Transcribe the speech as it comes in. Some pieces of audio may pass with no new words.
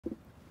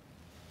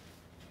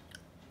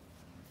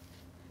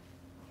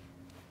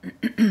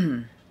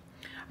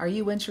Are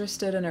you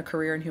interested in a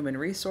career in human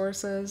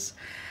resources?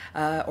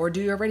 Or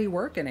do you already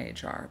work in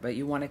HR, but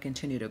you want to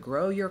continue to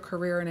grow your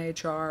career in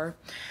HR?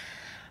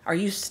 Are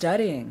you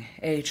studying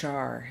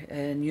HR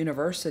in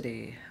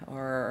university?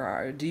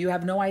 Or do you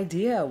have no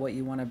idea what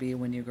you want to be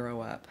when you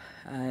grow up?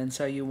 And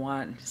so you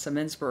want some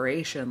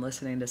inspiration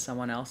listening to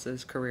someone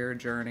else's career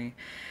journey?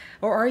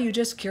 Or are you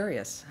just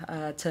curious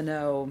to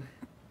know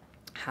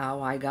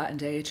how I got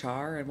into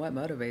HR and what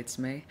motivates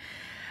me?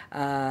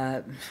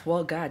 Uh,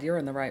 well, God, you're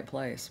in the right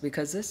place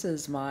because this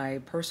is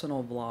my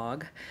personal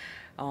vlog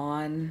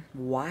on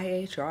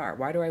why HR.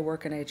 Why do I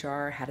work in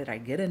HR? How did I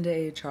get into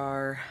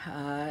HR?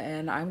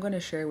 And I'm going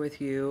to share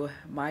with you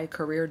my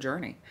career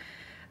journey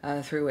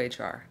through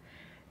HR.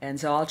 And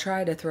so I'll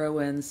try to throw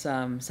in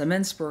some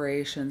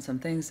inspiration, some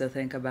things to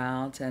think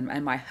about,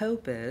 and my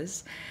hope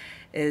is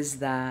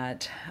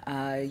that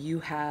you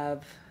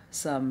have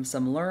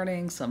some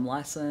learning, some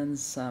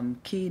lessons, some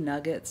key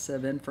nuggets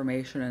of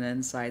information and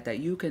insight that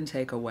you can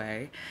take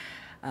away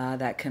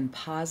that can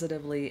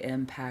positively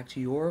impact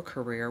your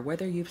career,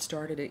 whether you've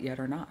started it yet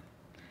or not.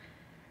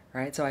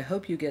 Right? So I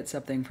hope you get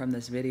something from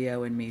this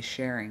video and me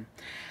sharing.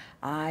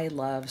 I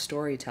love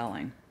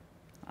storytelling.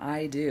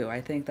 I do.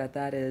 I think that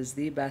that is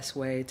the best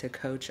way to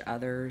coach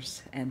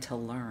others and to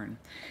learn.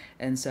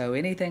 And so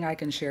anything I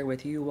can share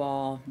with you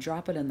all,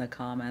 drop it in the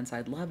comments.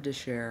 I'd love to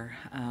share.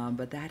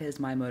 But that is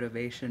my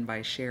motivation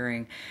by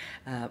sharing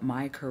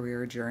my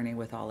career journey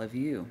with all of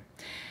you.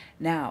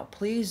 Now,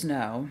 please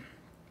know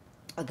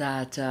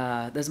that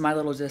this is my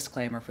little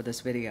disclaimer for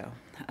this video.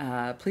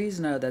 Please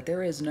know that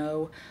there is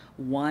no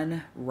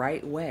one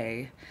right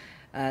way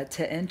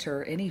to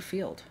enter any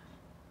field.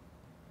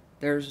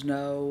 There's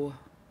no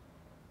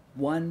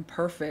one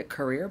perfect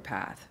career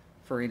path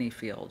for any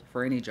field,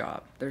 for any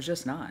job. There's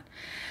just not.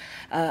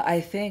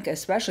 I think,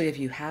 especially if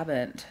you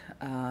haven't,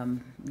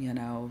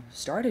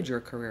 started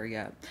your career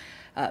yet,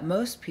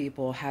 most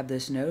people have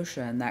this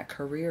notion that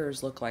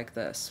careers look like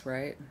this,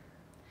 right?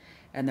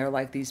 And they're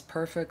like these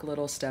perfect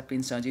little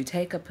stepping stones. You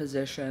take a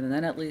position, and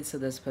then it leads to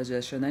this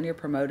position, then you're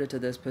promoted to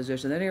this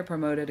position, then you're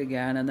promoted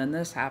again, and then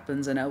this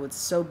happens, and oh, it's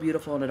so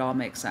beautiful, and it all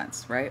makes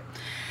sense, right?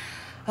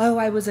 Oh,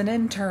 I was an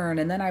intern,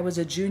 and then I was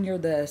a junior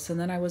this, and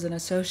then I was an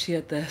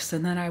associate this,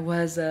 and then I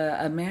was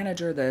a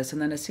manager this, and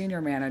then a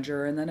senior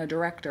manager, and then a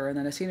director, and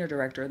then a senior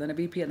director, and then a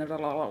VP, and then blah,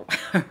 blah,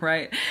 blah,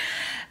 right?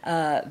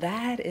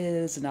 That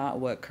is not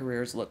what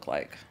careers look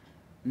like.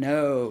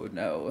 No,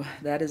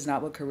 that is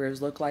not what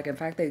careers look like. In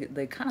fact,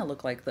 they kind of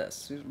look like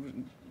this.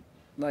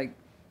 Like,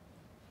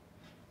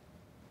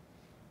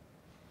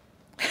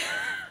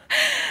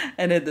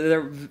 and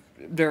they're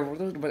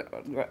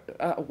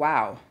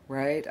wow,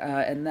 right?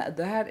 And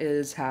that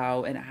is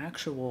how an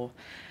actual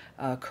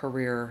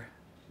career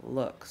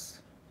looks.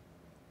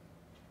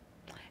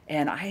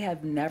 And I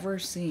have never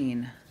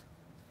seen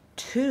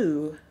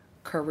two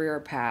career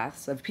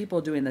paths of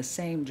people doing the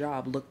same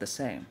job look the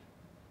same.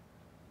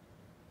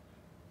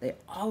 They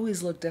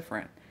always look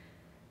different.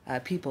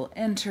 People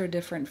enter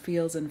different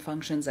fields and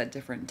functions at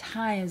different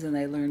times, and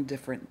they learn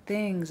different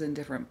things in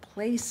different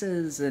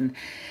places, and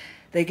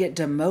they get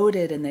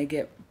demoted and they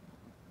get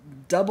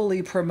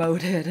doubly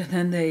promoted, and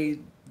then they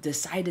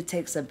decide to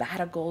take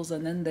sabbaticals,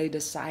 and then they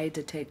decide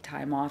to take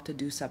time off to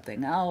do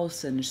something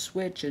else and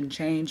switch and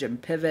change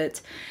and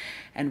pivot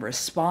and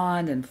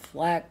respond and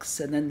flex.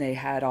 And then they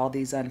had all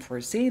these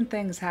unforeseen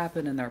things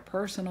happen in their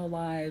personal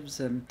lives,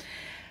 and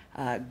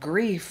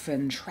grief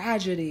and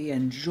tragedy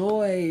and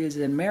joys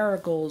and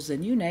miracles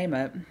and you name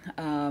it.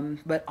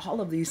 But all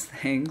of these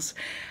things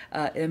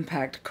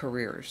impact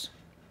careers,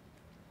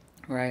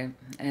 right?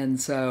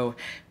 And so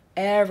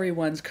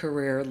everyone's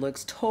career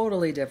looks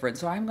totally different.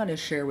 So I'm going to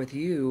share with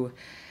you,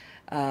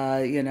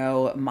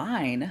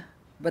 mine,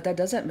 but that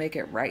doesn't make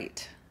it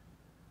right.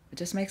 It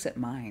just makes it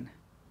mine.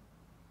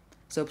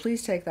 So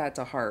please take that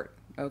to heart.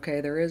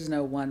 Okay, there is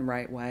no one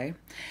right way.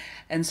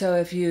 And so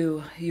if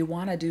you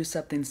want to do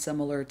something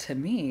similar to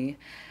me,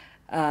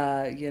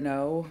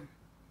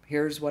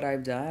 here's what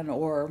I've done.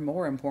 Or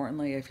more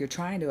importantly, if you're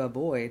trying to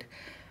avoid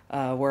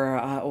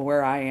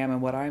where I am and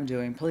what I'm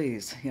doing,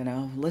 please,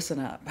 listen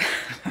up.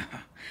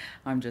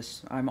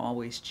 I'm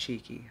always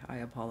cheeky. I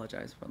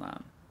apologize for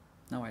that.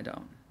 No, I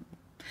don't.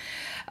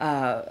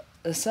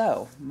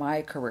 So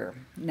my career.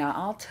 Now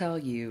I'll tell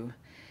you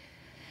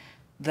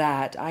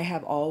that I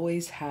have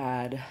always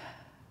had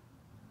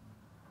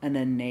an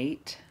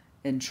innate,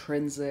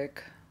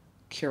 intrinsic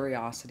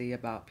curiosity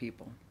about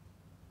people.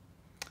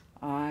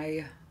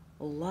 I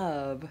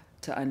love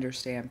to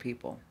understand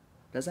people.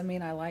 Doesn't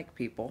mean I like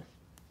people.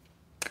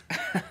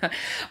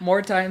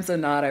 More times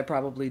than not, I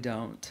probably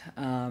don't,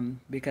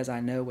 because I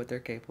know what they're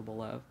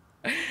capable of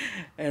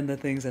and the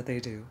things that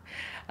they do.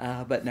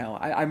 But no,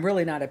 I'm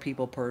really not a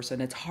people person.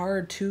 It's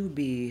hard to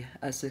be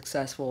a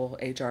successful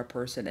HR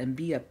person and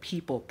be a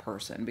people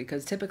person,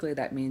 because typically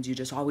that means you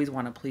just always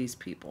want to please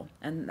people.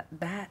 And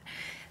that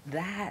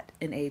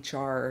in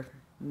HR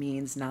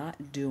means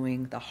not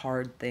doing the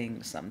hard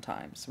things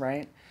sometimes,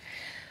 right?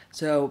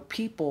 So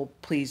people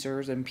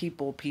pleasers and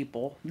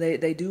people,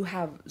 they do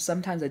have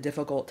sometimes a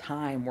difficult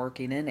time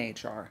working in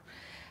HR,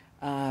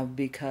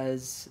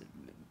 because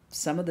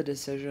some of the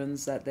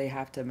decisions that they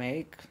have to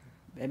make,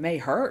 it may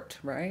hurt,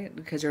 right?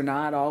 Because you're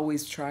not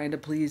always trying to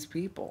please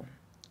people.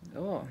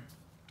 Oh,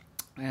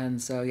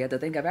 and so you have to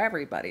think of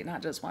everybody,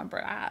 not just one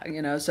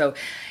person, so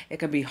it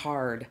can be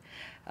hard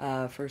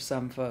for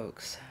some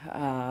folks.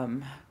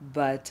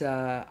 But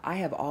I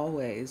have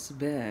always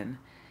been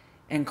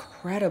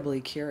incredibly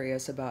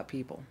curious about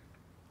people.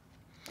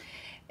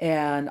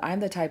 And I'm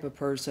the type of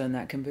person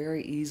that can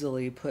very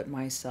easily put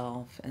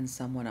myself in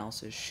someone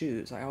else's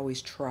shoes. I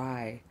always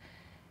try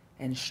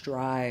and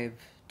strive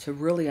to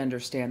really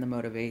understand the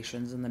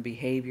motivations and the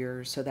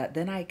behaviors so that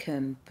then I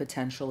can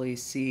potentially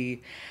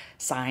see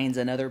signs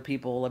in other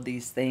people of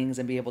these things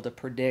and be able to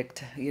predict,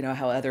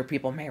 how other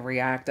people may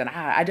react. And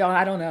I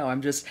don't know.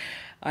 I'm just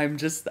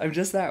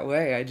that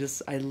way.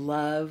 I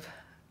love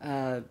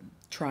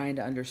trying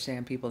to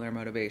understand people and their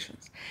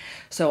motivations.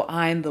 So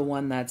I'm the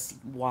one that's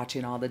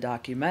watching all the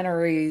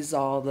documentaries,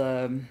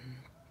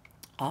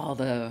 all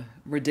the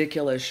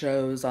ridiculous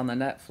shows on the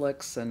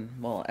Netflix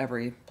and, well,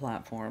 every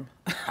platform.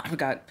 I've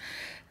got,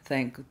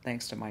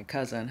 thanks to my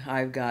cousin,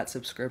 I've got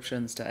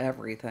subscriptions to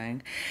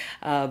everything.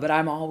 But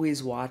I'm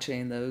always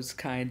watching those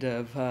kind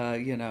of,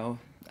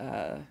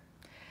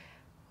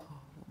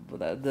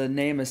 the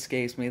name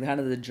escapes me, kind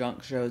of the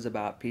junk shows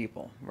about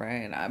people,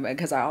 right?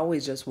 Because I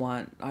always just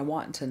I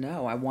want to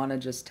know. I want to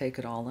just take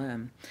it all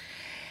in.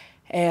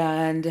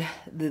 And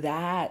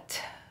that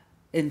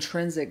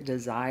intrinsic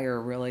desire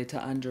really to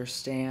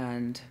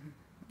understand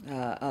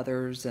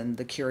others and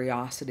the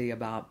curiosity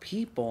about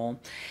people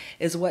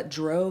is what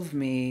drove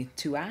me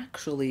to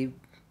actually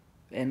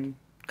in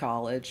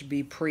college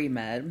be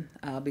pre-med,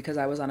 because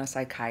I was on a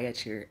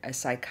psychiatry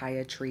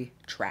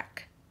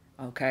track.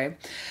 Okay,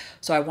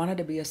 so I wanted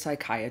to be a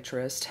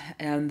psychiatrist,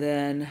 and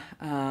then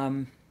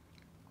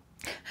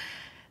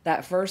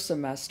that first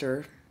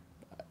semester,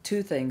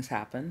 two things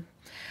happened.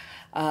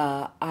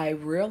 I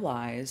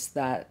realized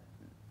that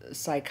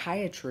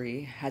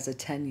psychiatry has a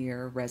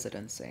 10-year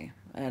residency.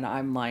 And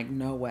I'm like,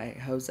 no way,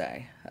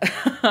 Jose.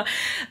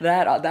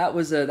 That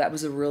was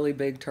a really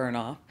big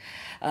turnoff,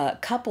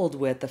 coupled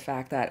with the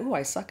fact that,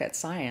 I suck at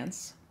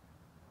science,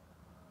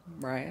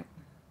 right?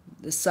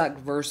 Suck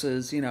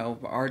versus,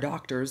 our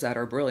doctors that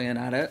are brilliant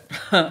at it.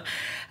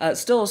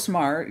 Still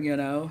smart,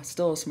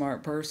 still a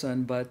smart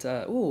person, but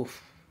I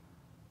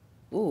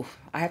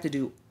have to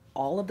do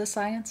all of the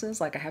sciences.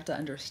 Like, I have to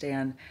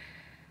understand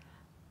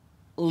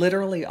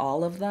literally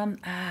all of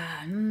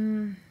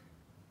them.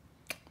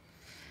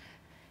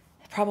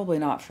 Probably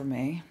not for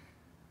me.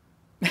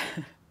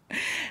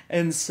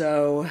 And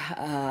so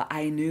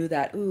I knew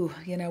that, you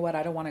know what?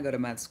 I don't want to go to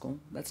med school.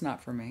 That's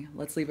not for me.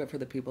 Let's leave it for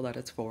the people that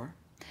it's for.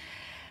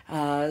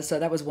 So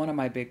that was one of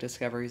my big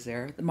discoveries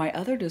there. My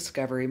other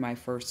discovery, my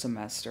first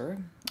semester,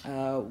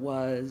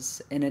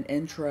 was in an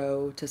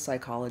intro to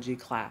psychology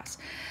class.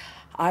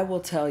 I will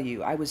tell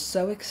you, I was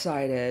so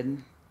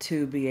excited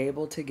to be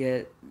able to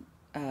get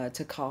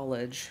to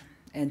college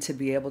and to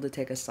be able to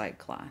take a psych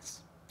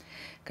class.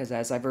 Because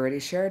as I've already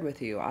shared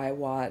with you, I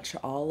watch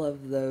all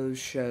of those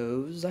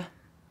shows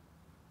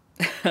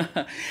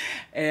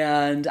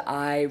and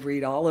I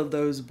read all of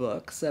those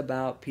books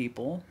about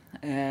people.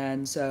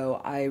 And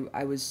so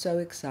I was so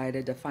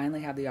excited to finally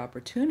have the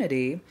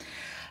opportunity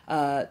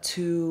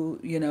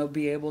to,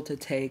 be able to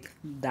take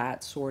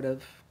that sort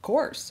of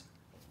course.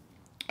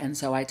 And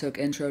so I took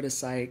Intro to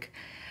Psych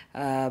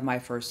my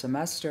first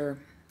semester.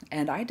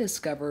 And I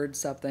discovered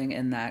something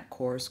in that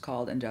course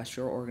called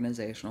Industrial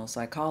Organizational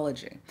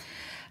Psychology.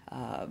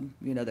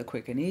 The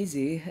quick and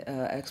easy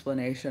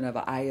explanation of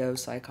IO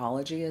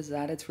psychology is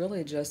that it's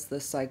really just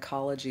the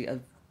psychology of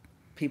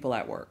people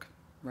at work,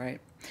 right?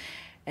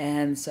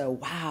 And so,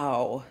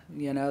 wow,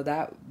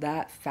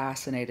 that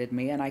fascinated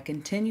me. And I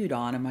continued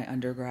on in my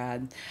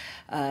undergrad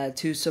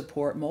to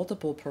support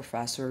multiple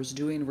professors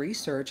doing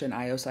research in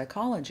IO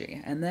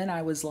psychology. And then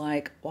I was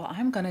like, well,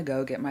 I'm going to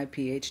go get my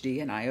PhD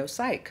in IO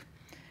psych.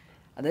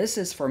 This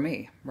is for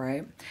me,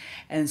 right?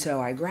 And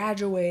so I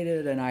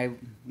graduated and I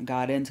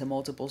got into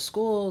multiple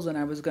schools and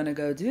I was going to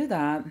go do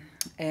that.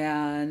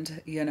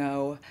 And,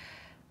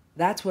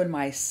 that's when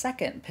my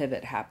second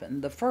pivot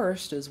happened. The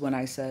first is when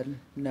I said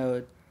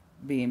no,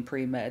 being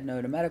pre-med,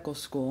 no to medical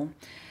school.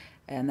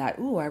 And that,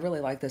 I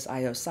really like this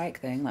IO psych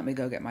thing. Let me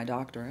go get my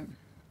doctorate.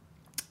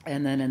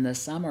 And then in the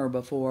summer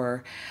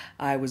before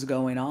I was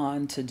going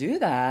on to do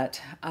that,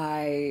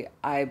 I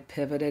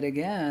pivoted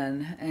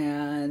again,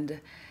 and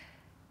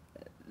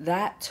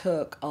that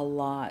took a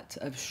lot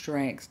of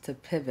strength to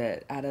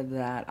pivot out of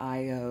that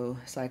IO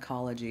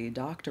psychology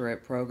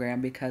doctorate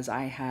program because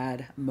I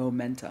had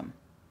momentum.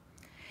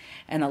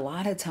 And a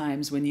lot of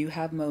times when you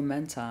have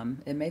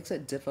momentum, it makes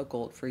it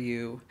difficult for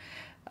you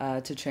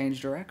to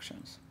change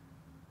directions,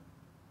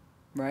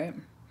 right?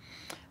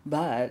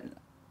 But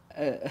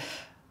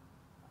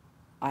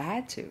I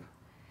had to,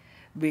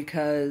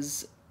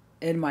 because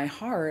in my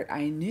heart,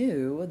 I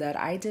knew that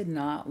I did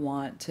not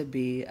want to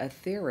be a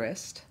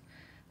theorist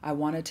I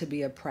wanted to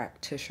be a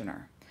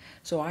practitioner.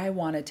 So I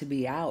wanted to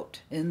be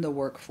out in the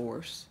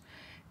workforce,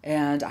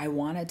 and I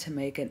wanted to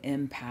make an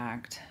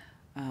impact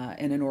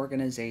in an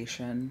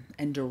organization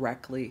and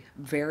directly,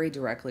 very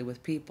directly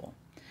with people.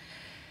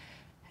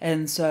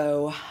 And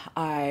so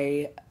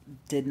I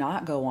did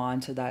not go on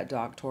to that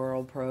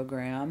doctoral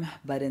program,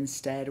 but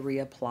instead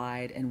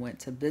reapplied and went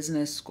to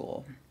business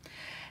school.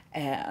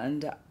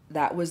 And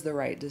that was the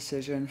right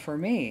decision for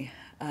me.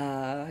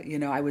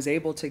 I was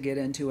able to get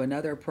into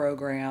another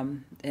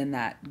program in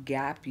that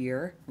gap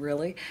year,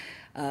 really,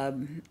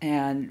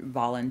 and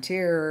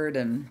volunteered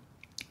and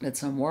did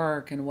some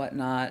work and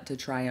whatnot to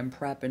try and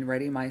prep and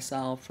ready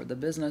myself for the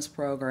business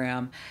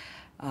program,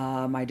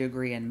 my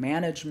degree in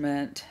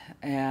management.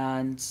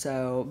 And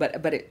so,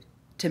 but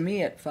to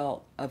me, it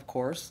felt, of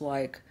course,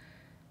 like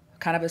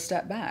kind of a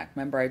step back.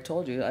 Remember, I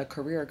told you a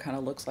career kind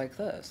of looks like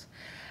this.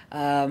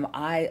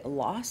 I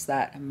lost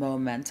that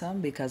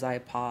momentum because I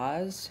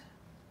paused,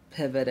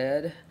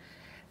 pivoted,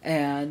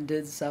 and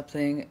did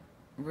something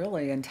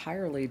really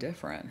entirely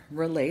different.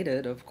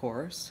 Related, of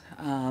course,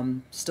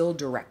 still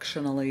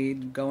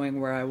directionally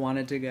going where I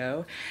wanted to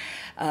go,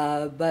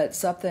 but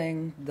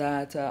something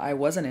that I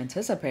wasn't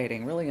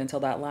anticipating really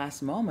until that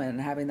last moment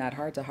and having that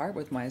heart to heart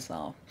with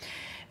myself.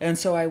 And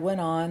so I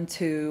went on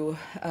to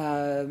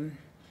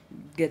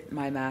get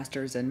my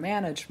master's in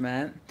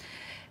management,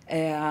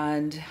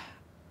 and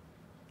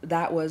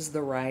that was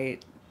the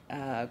right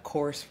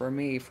course for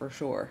me for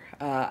sure.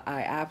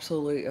 I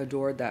absolutely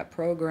adored that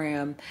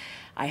program.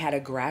 I had a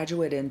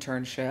graduate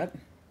internship,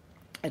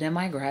 and in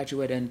my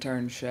graduate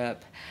internship,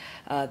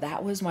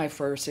 that was my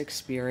first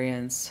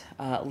experience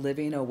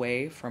living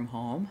away from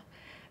home.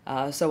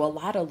 So a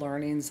lot of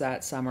learnings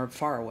that summer,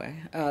 far away,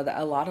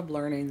 a lot of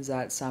learnings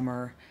that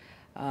summer,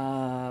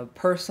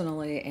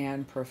 personally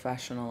and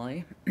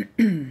professionally.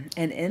 And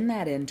in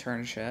that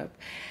internship,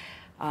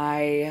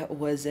 I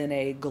was in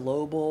a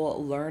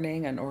global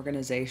learning and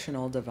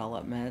organizational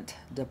development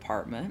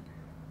department,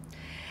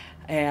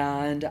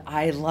 and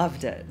I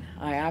loved it.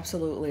 I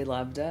absolutely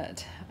loved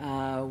it.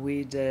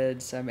 We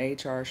did some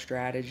HR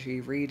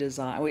strategy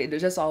redesign. We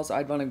just also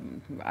I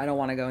don't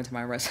want to go into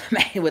my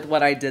resume with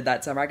what I did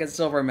that summer. I can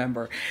still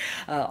remember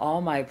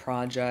all my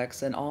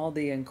projects and all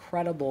the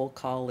incredible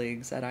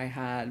colleagues that I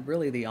had.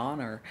 Really, the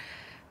honor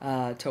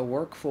to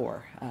work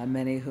for.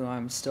 Many who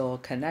I'm still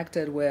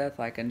connected with.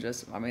 I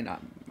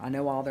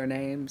know all their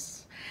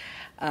names.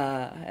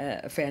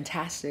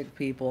 Fantastic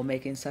people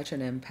making such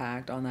an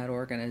impact on that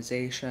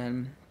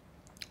organization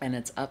and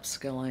its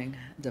upskilling,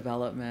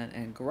 development,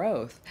 and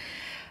growth.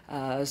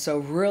 So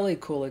really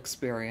cool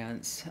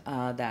experience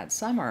that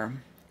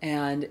summer.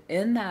 And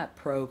in that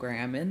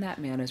program, in that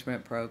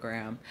management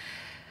program,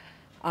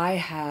 I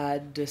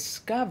had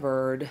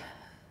discovered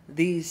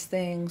these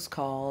things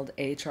called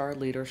HR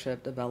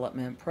leadership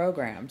development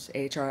programs,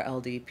 HR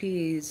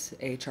LDPs,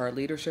 HR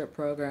leadership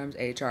programs,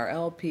 HR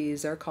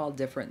LPs. They're called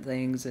different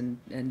things in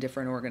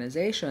different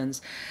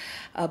organizations,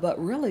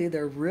 but really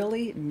they're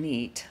really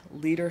neat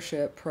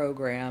leadership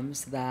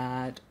programs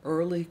that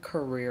early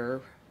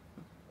career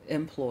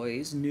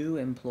employees, new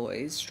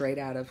employees, straight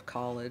out of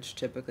college,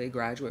 typically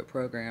graduate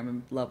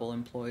program level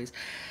employees,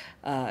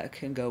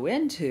 can go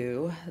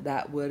into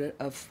that would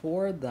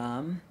afford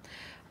them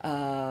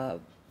uh,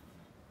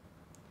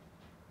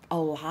 a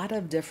lot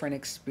of different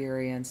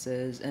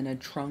experiences in a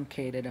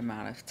truncated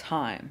amount of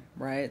time,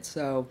 right?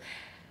 So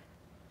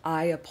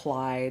I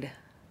applied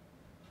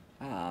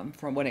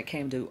from when it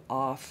came to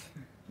off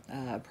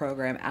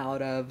program,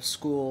 out of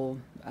school,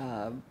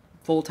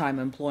 full-time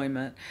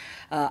employment.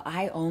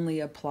 I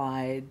only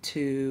applied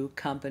to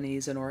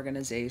companies and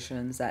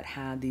organizations that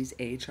had these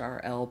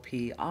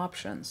HRLP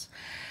options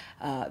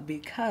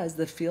because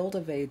the field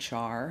of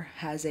HR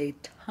has a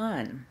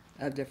ton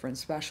of different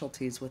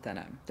specialties within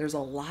it. There's a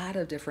lot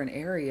of different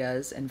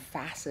areas and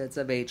facets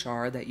of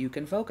HR that you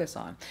can focus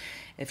on.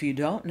 If you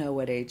don't know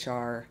what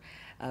HR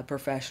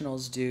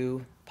professionals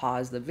do,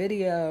 pause the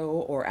video,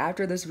 or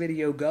after this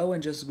video, go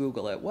and just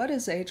Google it. What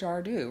does HR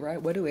do, right?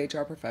 What do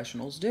HR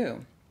professionals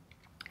do?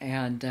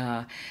 And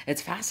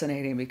it's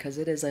fascinating because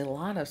it is a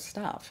lot of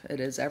stuff. It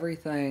is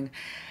everything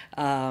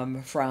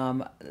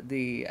from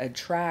the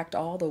attract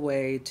all the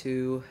way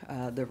to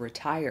the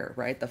retire,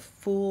 right? The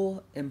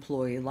full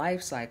employee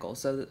life cycle.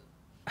 So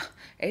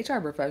HR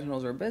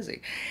professionals are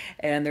busy,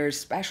 and there's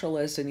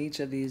specialists in each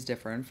of these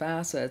different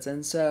facets.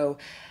 And so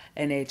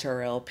an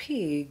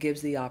HRLP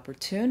gives the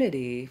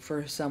opportunity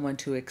for someone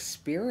to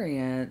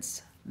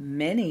experience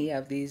many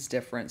of these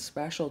different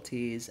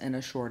specialties in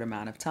a short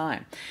amount of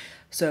time.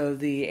 So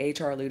the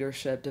HR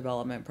leadership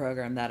development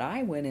program that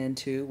I went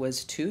into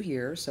was 2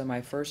 years, so my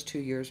first 2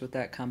 years with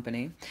that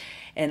company,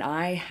 and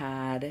I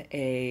had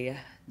a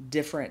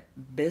different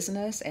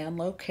business and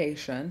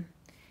location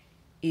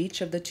each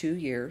of the 2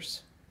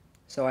 years.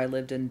 So I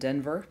lived in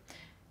Denver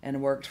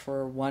and worked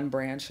for one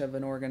branch of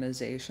an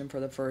organization for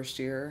the first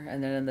year,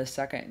 and then in the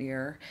second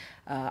year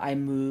I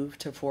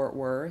moved to Fort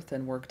Worth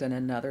and worked in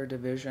another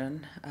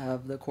division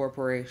of the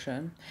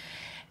corporation.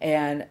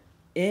 And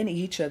in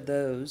each of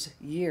those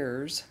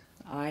years,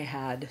 I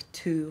had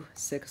 2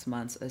 6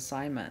 months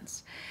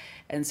assignments.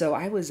 And so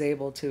I was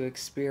able to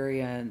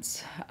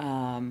experience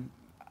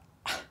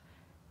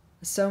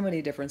so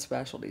many different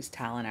specialties: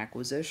 talent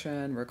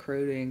acquisition,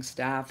 recruiting,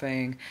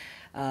 staffing,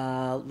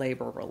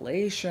 labor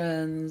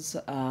relations,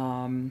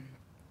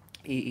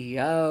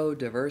 EEO,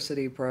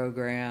 diversity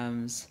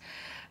programs,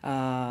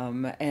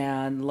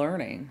 and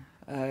learning.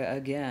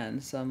 Again,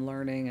 some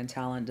learning and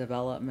talent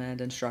development,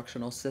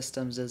 instructional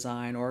systems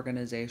design,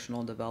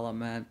 organizational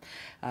development,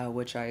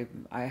 which I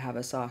have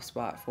a soft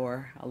spot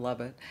for. I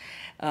love it.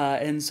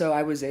 And so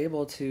I was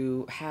able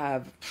to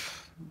have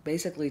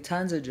basically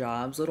tons of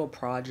jobs, little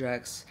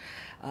projects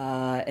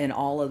in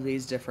all of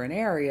these different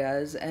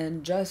areas,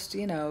 and just,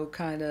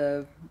 kind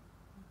of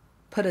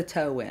put a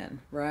toe in,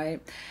 right?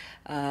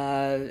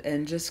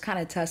 And just kind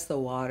of test the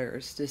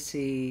waters to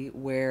see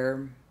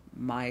where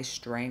my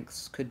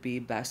strengths could be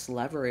best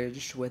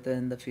leveraged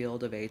within the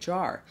field of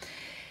HR.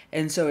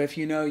 And so if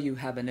you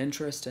have an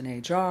interest in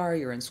HR,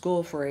 you're in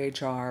school for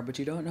HR, but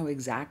you don't know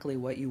exactly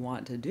what you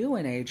want to do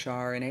in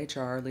HR, an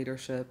HR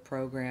leadership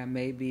program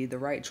may be the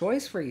right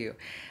choice for you,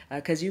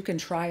 because you can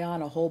try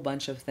on a whole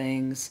bunch of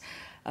things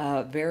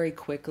very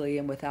quickly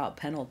and without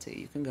penalty.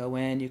 You can go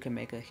in, you can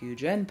make a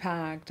huge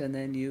impact, and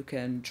then you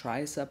can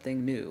try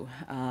something new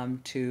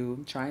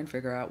to try and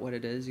figure out what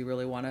it is you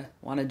really want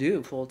to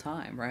do full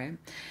time, right?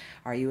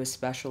 Are you a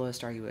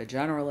specialist? Are you a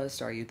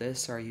generalist? Are you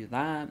this? Are you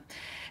that?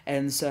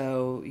 And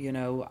so,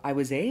 I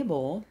was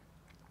able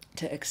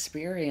to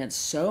experience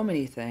so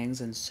many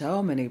things and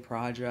so many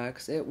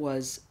projects. It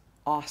was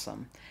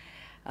awesome.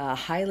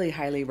 Highly,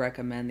 highly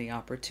recommend the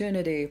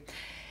opportunity.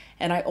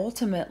 And I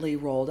ultimately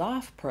rolled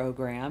off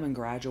program and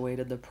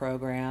graduated the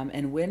program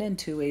and went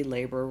into a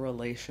labor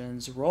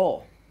relations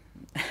role.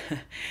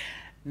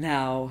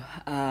 Now,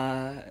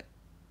 I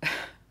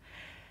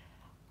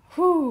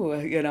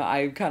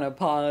kind of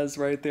pause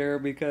right there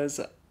because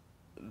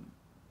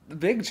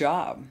big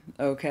job,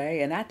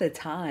 okay? And at the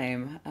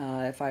time,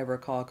 if I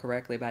recall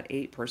correctly, about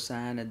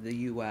 8% of the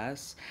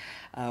U.S.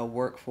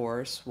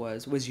 Workforce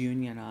was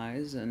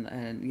unionized, and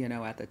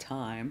at the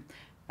time,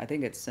 I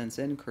think it's since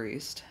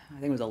increased. I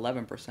think it was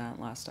 11%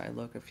 last I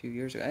looked a few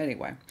years ago.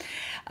 Anyway,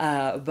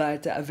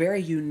 but a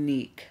very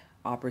unique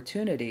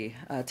opportunity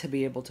to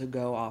be able to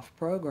go off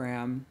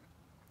program,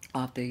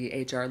 off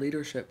the HR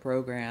leadership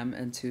program,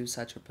 into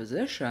such a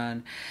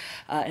position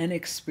and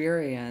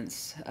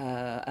experience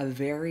a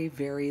very,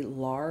 very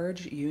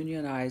large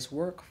unionized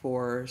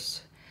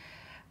workforce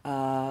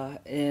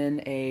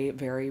in a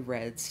very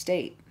red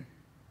state.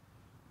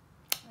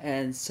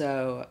 And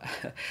so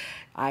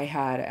I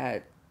had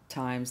at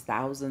times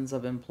thousands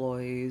of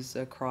employees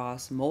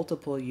across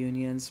multiple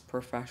unions,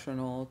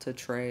 professional to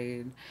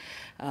trade,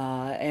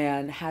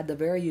 and had the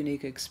very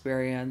unique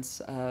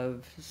experience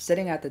of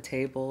sitting at the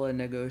table and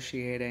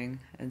negotiating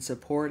and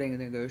supporting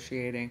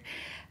negotiating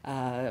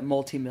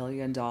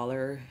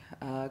multi-million-dollar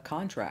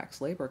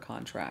contracts, labor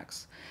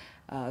contracts.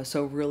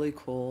 So really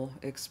cool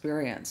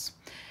experience.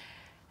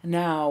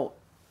 Now,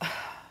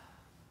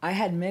 I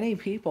had many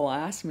people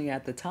ask me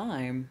at the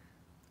time,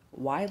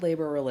 why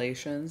labor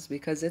relations?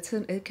 Because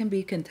it can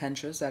be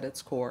contentious at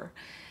its core.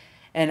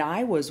 And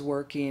I was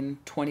working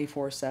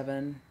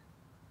 24/7,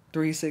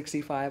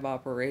 365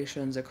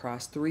 operations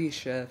across 3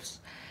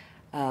 shifts.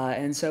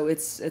 And so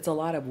it's a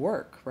lot of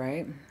work,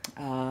 right?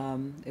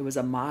 It was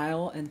a 1.25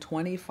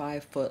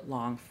 mile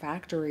long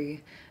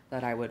factory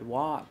that I would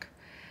walk.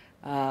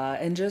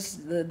 And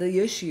just the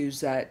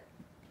issues that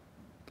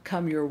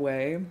come your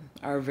way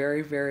are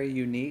very, very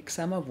unique,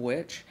 some of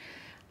which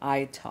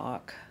I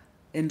talk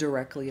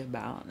indirectly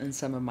about in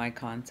some of my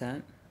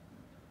content.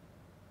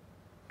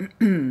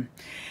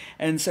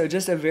 And so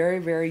just a very,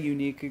 very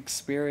unique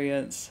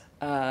experience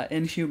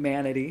in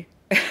humanity,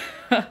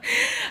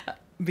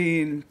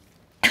 being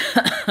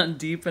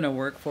deep in a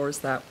workforce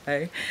that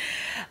way.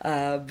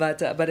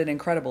 But an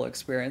incredible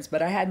experience.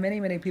 But I had many,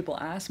 many people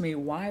ask me,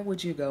 why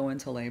would you go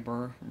into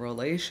labor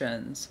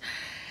relations?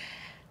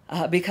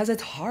 Because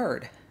it's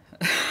hard.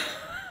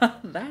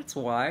 That's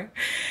why.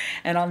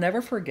 And I'll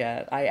never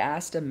forget, I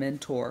asked a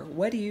mentor,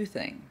 what do you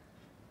think?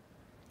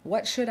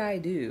 What should I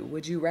do?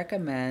 Would you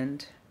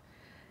recommend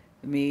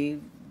me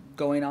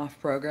going off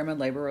program in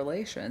labor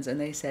relations? And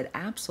they said,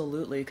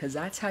 absolutely, because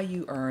that's how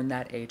you earn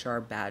that HR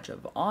badge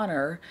of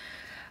honor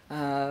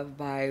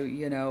by,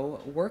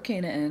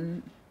 working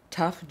in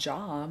tough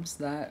jobs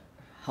that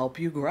help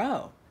you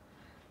grow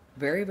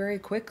very, very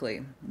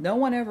quickly. No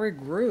one ever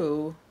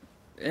grew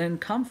in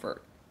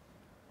comfort.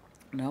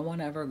 No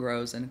one ever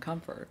grows in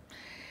comfort.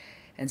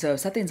 And so if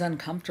something's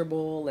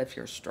uncomfortable, if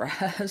you're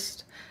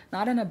stressed,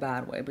 not in a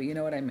bad way, but you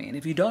know what I mean.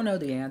 If you don't know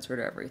the answer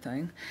to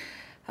everything,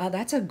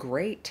 that's a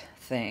great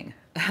thing.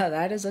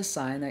 That is a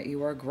sign that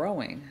you are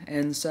growing.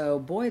 And so,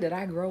 boy, did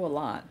I grow a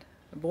lot.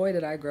 Boy,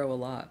 did I grow a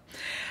lot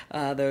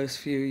those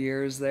few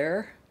years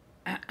there.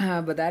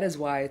 But that is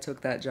why I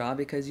took that job,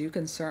 because you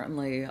can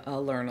certainly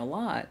learn a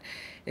lot.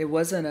 It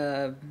wasn't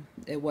a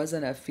it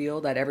wasn't a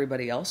field that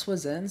everybody else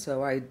was in,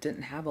 so I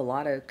didn't have a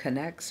lot of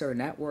connects or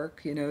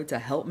network, to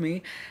help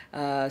me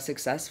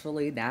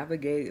successfully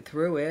navigate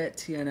through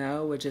it.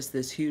 With just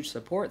this huge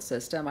support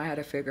system, I had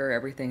to figure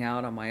everything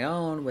out on my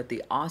own with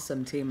the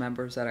awesome team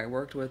members that I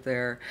worked with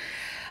there,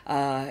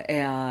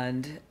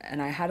 and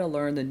I had to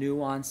learn the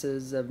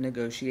nuances of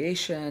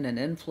negotiation and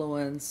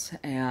influence,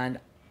 and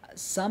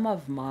some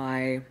of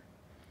my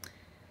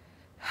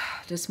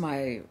just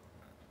my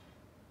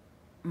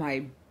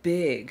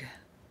big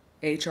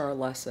HR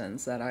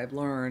lessons that I've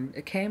learned,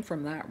 it came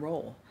from that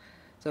role.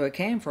 So it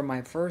came from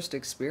my first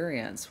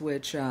experience,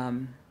 which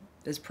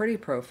is pretty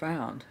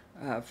profound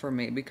for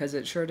me, because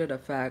it sure did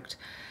affect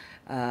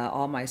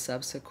all my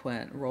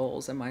subsequent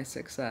roles and my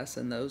success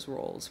in those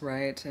roles,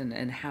 right?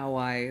 And how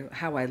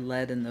I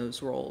led in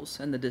those roles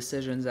and the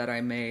decisions that I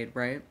made,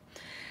 right?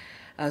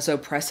 So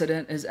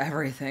precedent is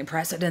everything.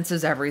 Precedence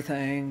is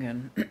everything.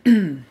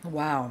 And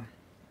wow,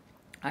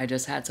 I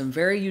just had some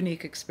very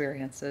unique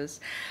experiences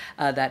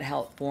that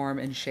helped form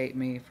and shape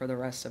me for the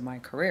rest of my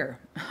career,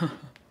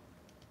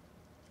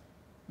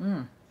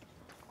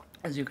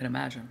 as you can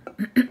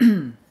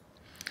imagine.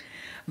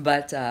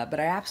 But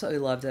I absolutely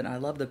loved it. And I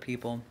love the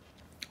people.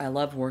 I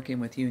loved working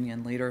with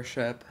union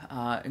leadership,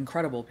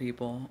 incredible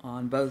people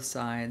on both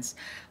sides,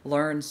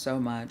 learned so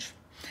much.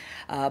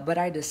 But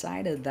I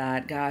decided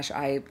that, gosh,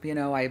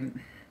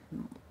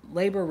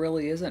 labor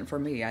really isn't for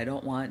me. I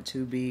don't want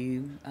to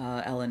be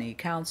L&E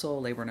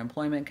counsel, labor and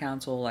employment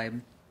counsel.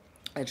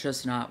 It's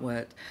just not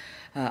what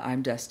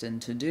I'm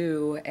destined to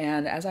do.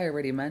 And as I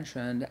already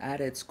mentioned, at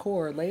its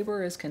core,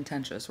 labor is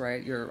contentious,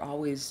 right? You're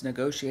always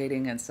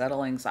negotiating and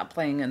settling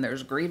something, and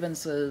there's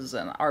grievances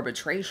and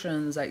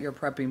arbitrations that you're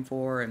prepping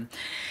for,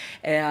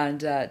 and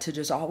to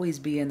just always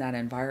be in that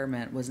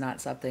environment was not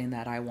something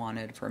that I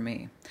wanted for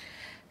me.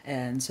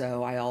 And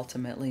so I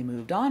ultimately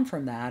moved on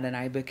from that, and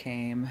I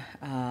became,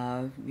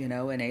 an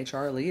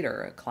HR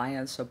leader, a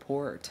client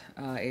support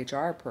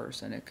HR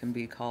person. It can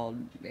be called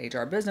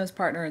HR business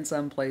partner in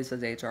some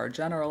places, HR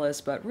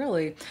generalist, but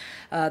really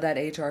that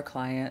HR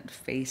client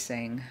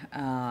facing,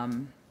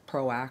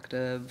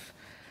 proactive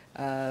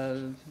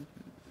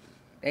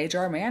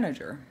HR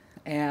manager.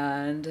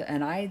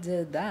 And I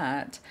did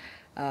that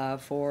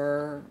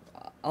for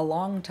a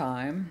long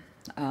time.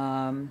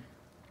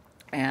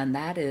 And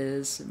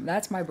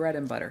that's my bread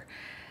and butter.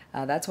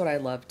 That's what I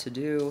love to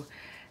do.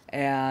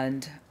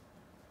 And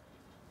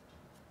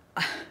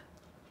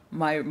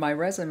my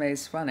resume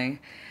is funny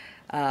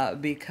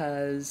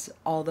because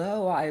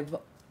although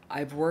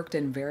I've worked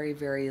in very,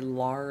 very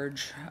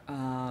large,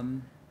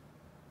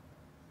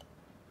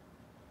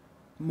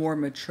 more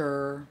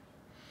mature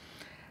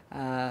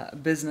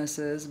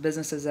businesses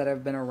that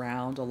have been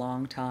around a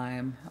long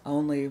time,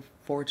 only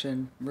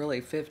Fortune really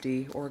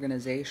 50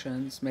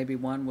 organizations, maybe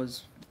one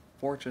was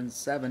Fortune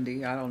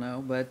 70, I don't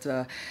know, but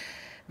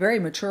very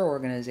mature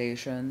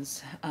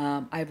organizations.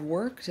 I've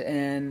worked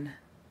in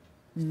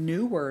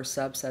newer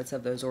subsets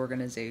of those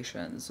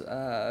organizations,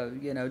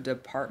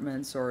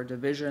 departments or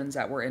divisions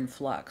that were in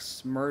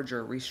flux,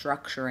 merger,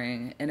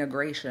 restructuring,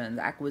 integration,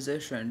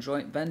 acquisition,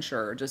 joint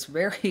venture, just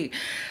very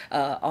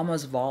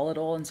almost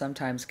volatile and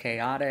sometimes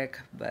chaotic,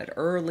 but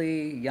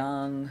early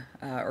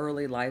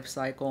life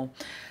cycle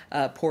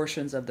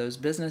portions of those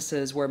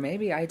businesses where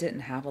maybe I didn't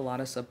have a lot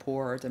of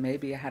support, and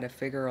maybe I had to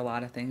figure a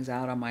lot of things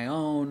out on my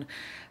own.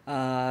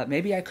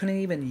 Maybe I couldn't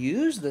even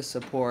use the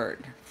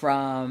support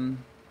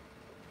from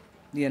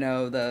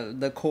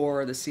the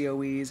core, the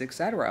COEs,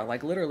 etc.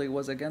 Like literally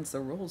was against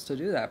the rules to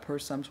do that per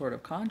some sort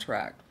of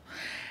contract.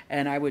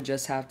 And I would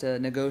just have to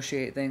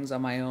negotiate things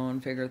on my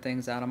own, figure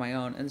things out on my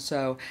own. And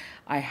so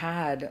I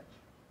have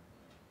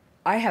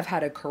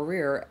had a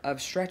career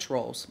of stretch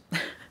roles.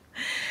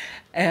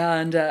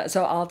 And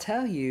so I'll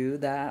tell you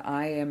that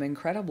I am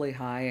incredibly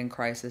high in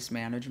crisis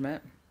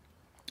management.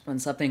 When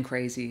something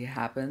crazy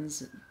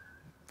happens,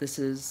 this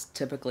is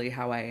typically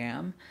how I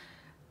am.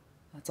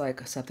 It's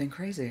like something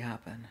crazy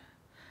happened.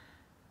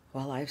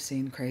 Well, I've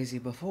seen crazy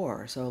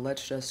before, so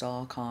let's just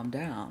all calm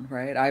down,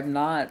 right? I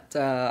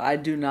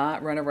do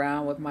not run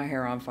around with my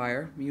hair on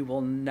fire. You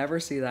will never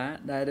see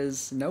that. That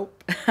is,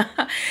 nope.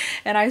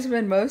 And I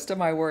spend most of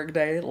my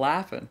workday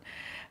laughing,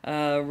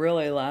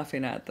 really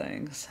laughing at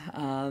things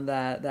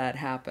that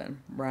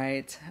happen,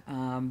 right?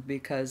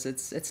 Because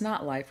it's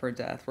not life or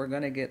death. We're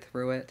going to get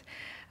through it.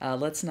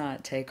 Let's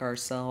not take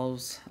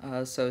ourselves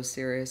so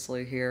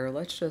seriously here.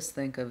 Let's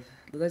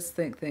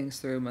think things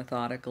through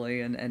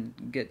methodically and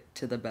get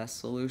to the best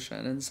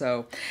solution. And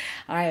so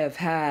I have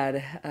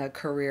had a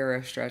career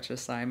of stretch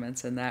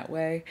assignments in that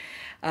way,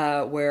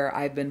 where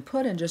I've been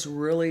put in just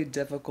really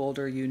difficult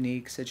or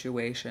unique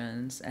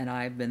situations, and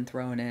I've been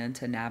thrown in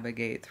to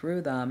navigate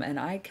through them. And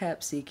I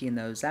kept seeking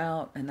those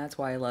out. And that's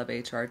why I love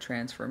HR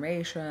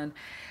transformation,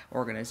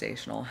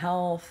 organizational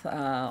health,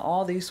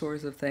 all these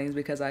sorts of things,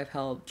 because I've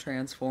helped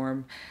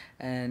transform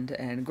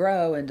and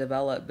grow and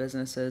develop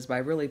businesses by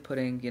really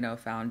putting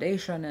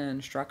foundation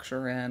in,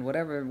 structure in,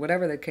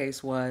 whatever the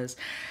case was.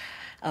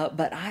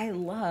 But I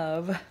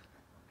love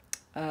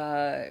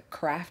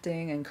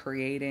crafting and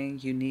creating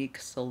unique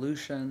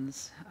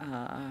solutions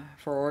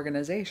for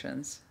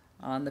organizations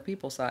on the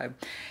people side.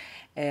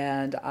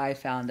 And I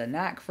found a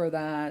knack for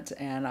that,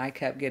 and I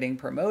kept getting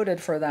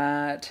promoted for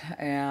that,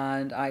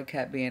 and I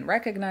kept being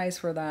recognized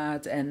for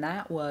that, and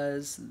that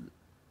was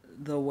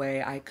the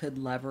way I could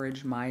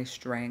leverage my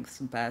strengths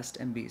best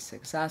and be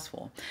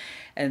successful.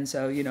 And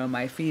so,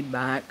 my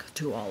feedback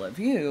to all of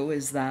you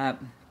is that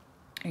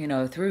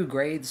through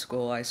grade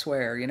school, I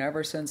swear,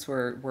 ever since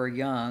we're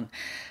young,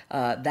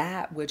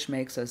 that which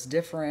makes us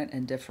different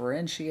and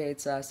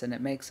differentiates us and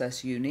it makes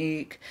us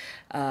unique,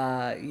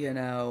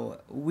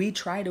 we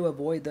try to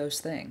avoid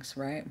those things,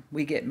 right?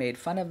 We get made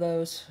fun of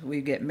those.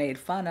 We get made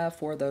fun of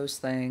for those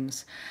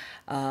things,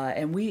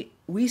 and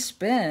we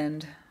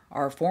spend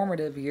our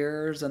formative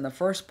years and the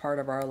first part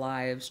of our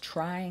lives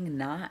trying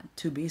not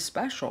to be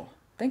special.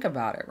 Think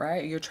about it,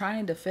 right? You're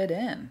trying to fit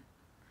in,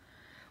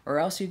 or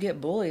else you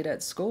get bullied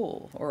at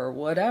school or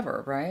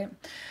whatever, right?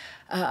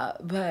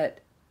 But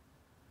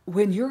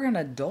when you're an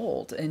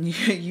adult and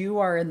you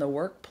are in the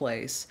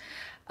workplace,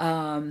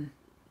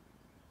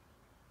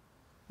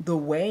 the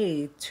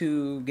way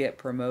to get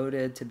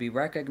promoted, to be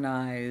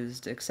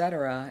recognized,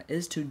 etc.,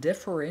 is to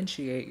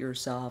differentiate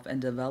yourself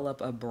and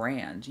develop a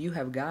brand. You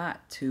have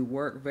got to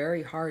work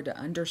very hard to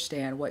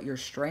understand what your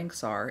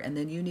strengths are, and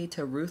then you need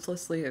to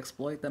ruthlessly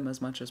exploit them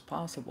as much as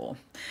possible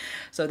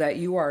so that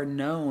you are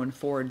known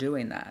for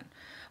doing that.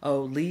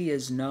 Oh, Lee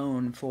is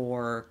known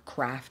for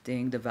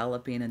crafting,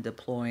 developing, and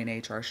deploying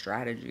HR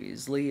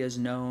strategies. Lee is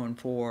known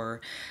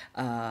for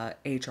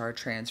HR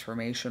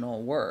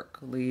transformational work.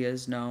 Lee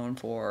is known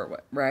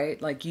for,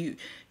 right? Like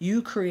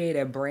you create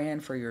a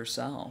brand for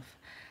yourself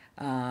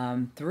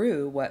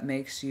through what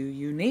makes you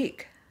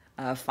unique.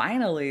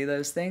 Finally,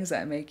 those things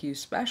that make you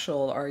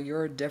special are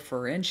your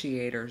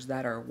differentiators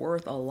that are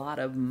worth a lot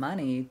of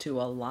money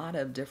to a lot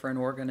of different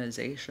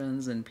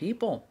organizations and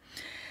people.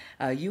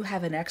 You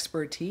have an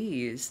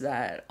expertise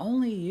that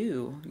only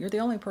you're the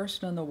only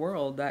person in the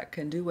world that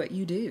can do what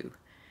you do.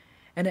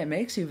 And it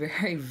makes you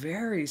very,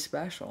 very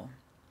special.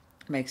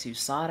 Makes you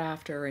sought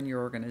after in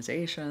your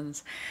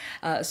organizations.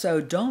 So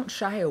don't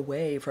shy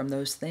away from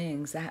those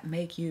things that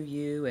make you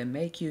you and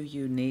make you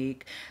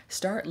unique.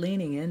 Start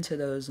leaning into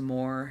those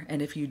more.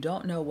 And if you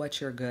don't know what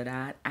you're good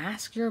at,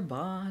 ask your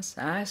boss,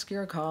 ask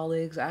your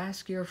colleagues,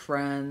 ask your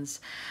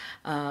friends,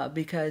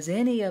 because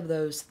any of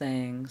those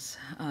things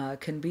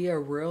can be a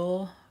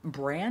real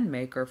brand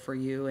maker for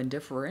you and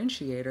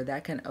differentiator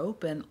that can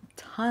open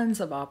tons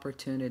of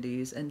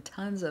opportunities and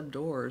tons of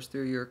doors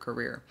through your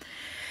career.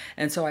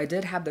 And so I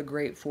did have the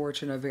great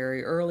fortune of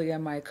very early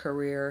in my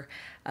career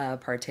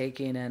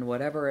partaking in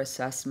whatever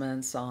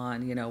assessments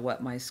on,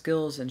 what my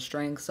skills and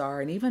strengths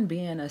are. And even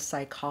being a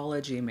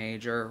psychology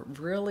major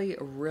really,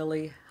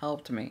 really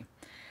helped me.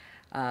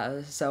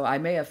 So I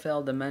may have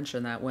failed to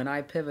mention that when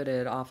I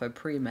pivoted off of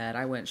pre-med,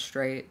 I went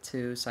straight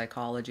to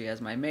psychology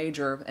as my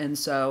major. And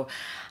so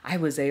I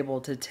was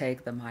able to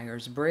take the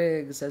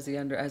Myers-Briggs as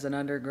an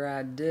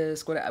undergrad,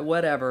 DISC,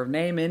 whatever,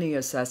 name any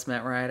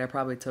assessment, right? I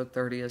probably took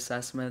 30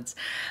 assessments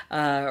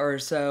or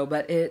so,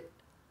 but it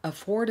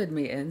afforded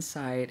me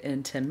insight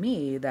into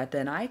me that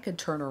then I could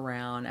turn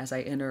around as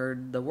I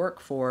entered the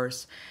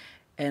workforce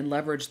and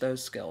leverage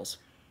those skills,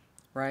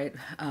 right?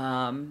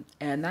 And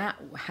that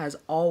has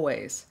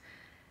always...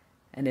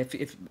 And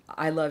if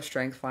I love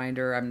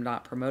StrengthsFinder, I'm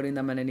not promoting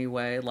them in any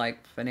way,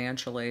 like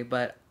financially,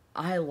 but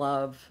I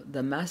love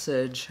the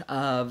message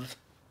of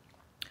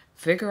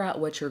figure out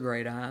what you're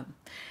great at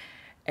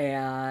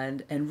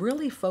and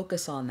really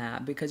focus on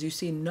that, because you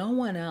see, no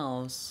one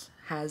else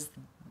has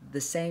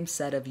the same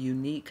set of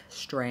unique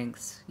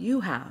strengths you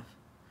have.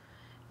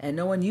 And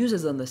no one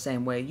uses them the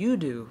same way you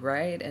do,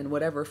 right? In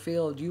whatever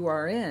field you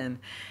are in.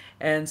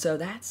 And so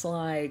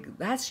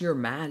that's your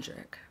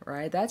magic,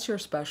 right? That's your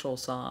special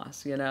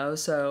sauce,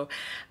 So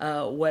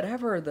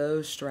whatever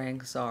those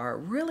strengths are,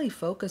 really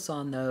focus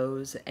on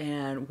those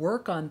and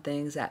work on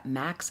things that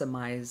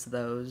maximize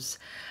those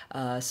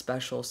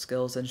special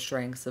skills and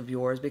strengths of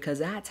yours, because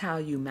that's how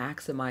you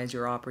maximize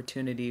your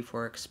opportunity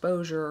for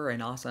exposure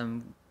and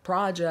awesome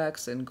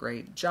projects and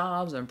great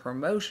jobs and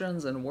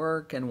promotions and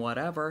work and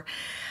whatever,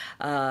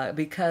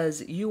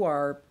 because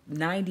you're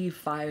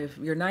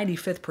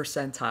 95th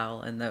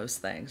percentile in those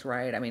things,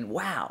 right? I mean,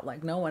 wow,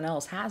 like no one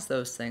else has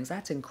those things.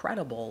 That's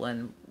incredible.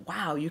 And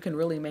wow, you can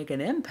really make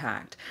an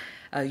impact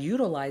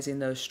utilizing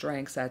those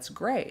strengths. That's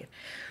great.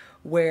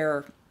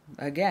 Where,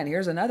 again,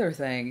 here's another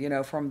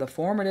thing, from the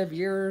formative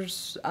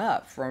years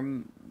up,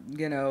 from,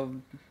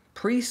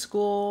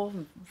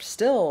 preschool,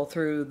 still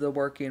through the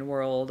working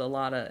world,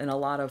 in a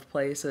lot of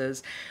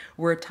places,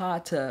 we're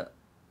taught to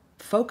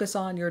focus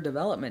on your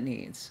development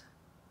needs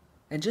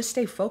and just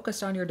stay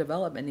focused on your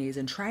development needs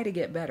and try to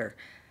get better.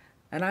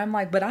 And I'm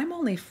like, but I'm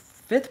only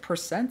fifth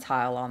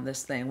percentile on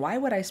this thing. Why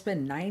would I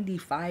spend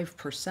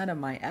 95% of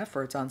my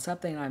efforts on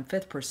something I'm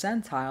fifth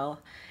percentile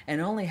and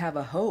only have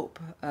a hope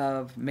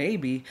of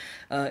maybe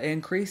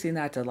increasing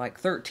that to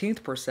like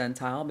 13th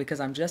percentile because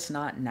I'm just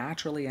not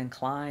naturally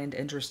inclined,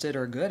 interested,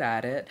 or good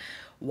at it?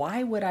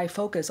 Why would I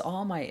focus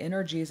all my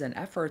energies and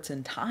efforts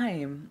and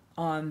time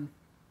on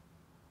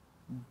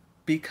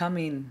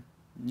becoming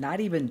not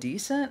even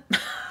decent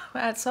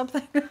at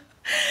something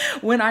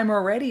when I'm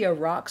already a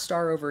rock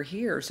star over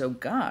here? So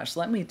gosh,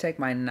 let me take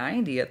my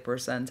 90th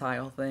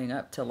percentile thing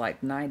up to like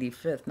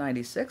 95th,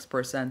 96th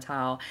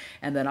percentile,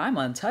 and then I'm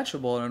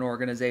untouchable in an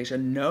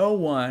organization. No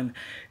one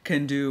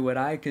can do what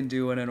I can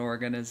do in an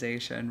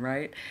organization,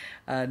 right?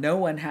 No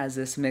one has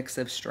this mix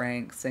of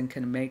strengths and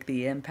can make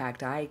the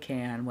impact I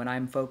can when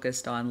I'm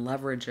focused on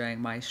leveraging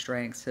my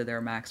strengths to their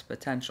max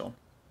potential.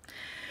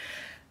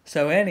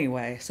 So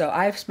anyway, so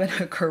I've spent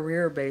a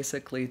career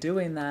basically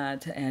doing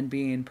that and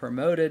being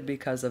promoted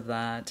because of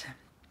that.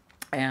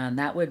 And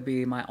that would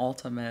be my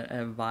ultimate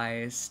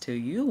advice to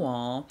you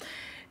all,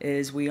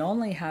 is we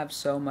only have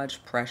so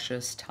much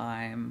precious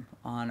time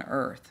on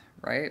earth,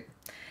 right?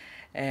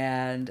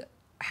 And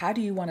how do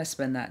you want to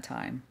spend that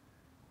time?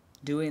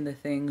 Doing the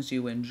things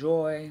you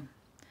enjoy,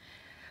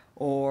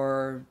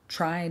 or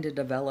trying to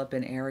develop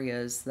in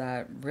areas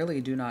that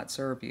really do not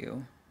serve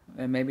you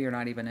and maybe you're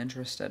not even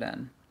interested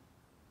in?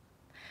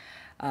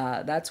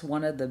 That's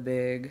one of the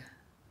big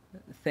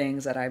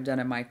things that I've done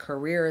in my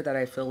career that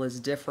I feel is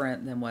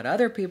different than what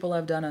other people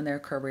have done in their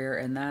career,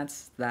 and that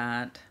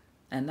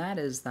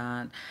is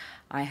that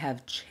I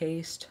have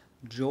chased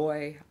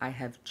joy, I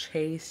have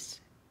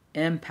chased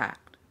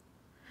impact.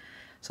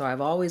 So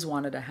I've always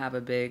wanted to have a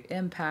big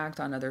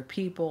impact on other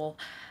people,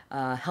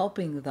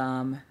 helping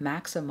them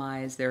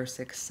maximize their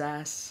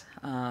success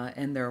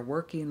in their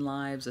working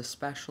lives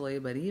especially,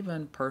 but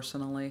even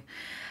personally.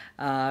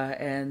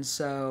 And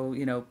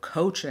so,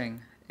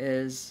 coaching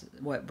is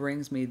what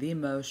brings me the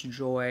most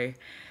joy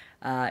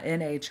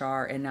in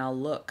HR. And now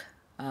look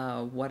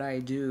what I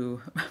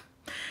do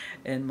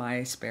in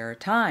my spare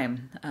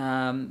time.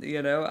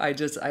 I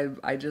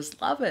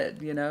just love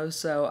it.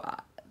 So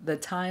the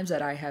times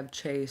that I have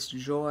chased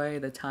joy,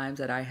 the times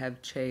that I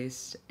have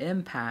chased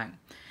impact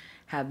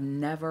have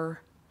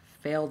never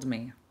failed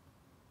me.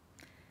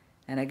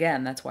 And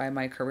again, that's why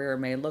my career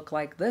may look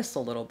like this a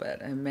little bit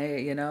and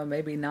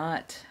maybe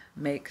not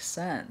make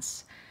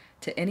sense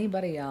to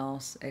anybody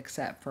else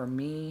except for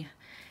me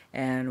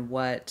and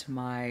what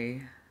my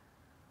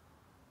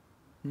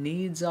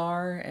needs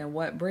are and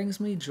what brings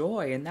me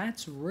joy. And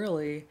that's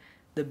really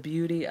the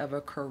beauty of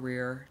a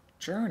career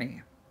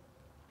journey.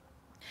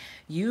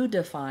 You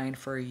define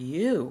for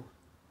you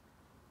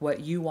what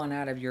you want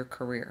out of your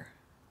career.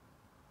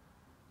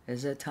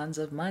 Is it tons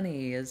of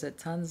money? Is it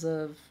tons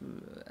of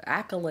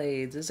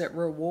accolades? Is it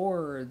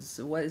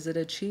rewards? What is it?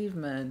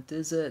 Achievement?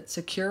 Is it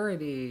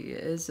security?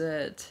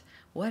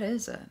 What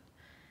is it?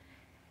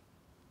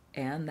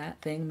 And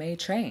that thing may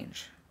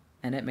change,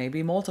 and it may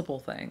be multiple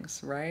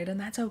things, right? And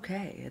that's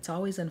okay. It's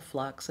always in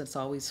flux. It's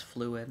always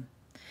fluid,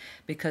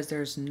 because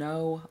there's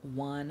no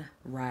one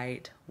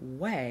right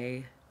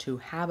way to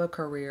have a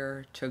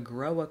career, to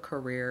grow a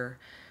career,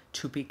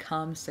 to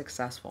become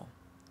successful.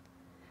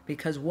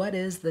 Because what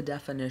is the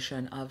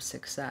definition of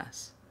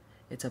success?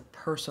 It's a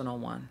personal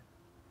one.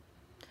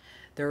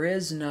 There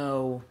is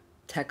no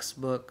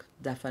textbook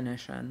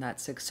definition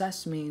that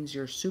success means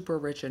you're super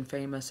rich and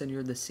famous and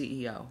you're the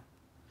CEO.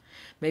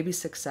 Maybe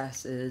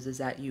success is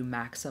that you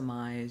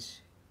maximize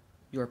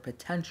your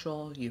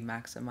potential, you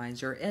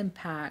maximize your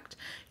impact,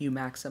 you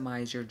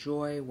maximize your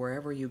joy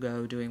wherever you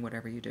go doing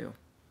whatever you do.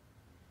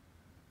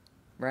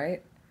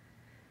 Right?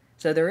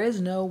 So there is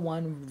no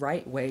one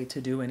right way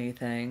to do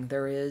anything.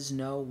 There is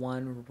no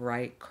one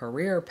right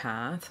career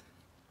path.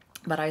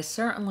 But I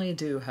certainly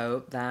do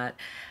hope that,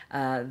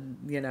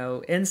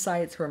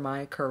 insights from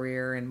my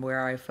career and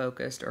where I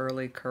focused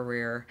early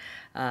career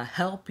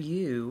help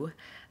you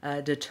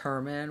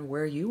determine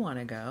where you want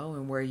to go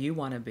and where you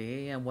want to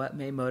be and what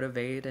may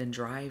motivate and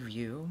drive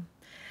you.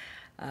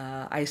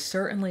 I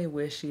certainly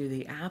wish you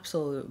the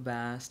absolute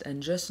best,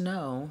 and just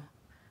know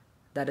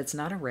that it's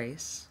not a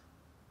race.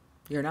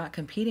 You're not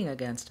competing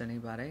against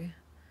anybody.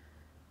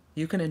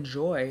 You can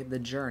enjoy the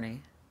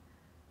journey.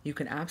 You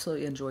can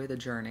absolutely enjoy the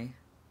journey.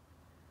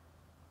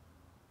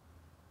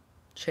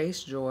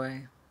 Chase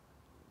joy.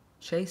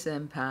 Chase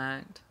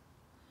impact.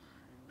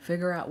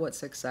 Figure out what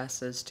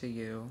success is to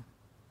you.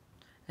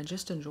 And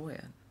just enjoy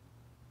it.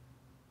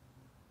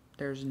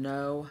 There's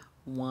no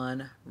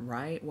one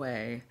right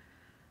way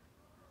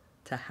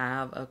to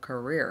have a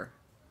career.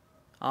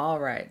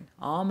 All right.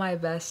 All my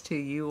best to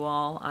you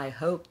all. I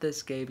hope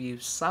this gave you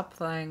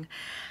something.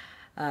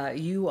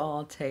 You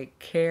all take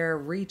care.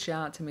 Reach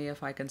out to me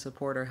if I can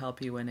support or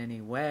help you in any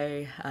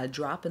way.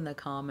 Drop in the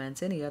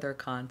comments any other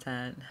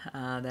content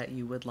that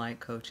you would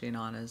like coaching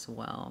on as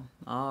well.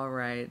 All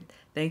right.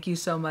 Thank you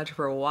so much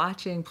for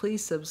watching.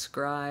 Please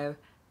subscribe.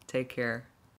 Take care.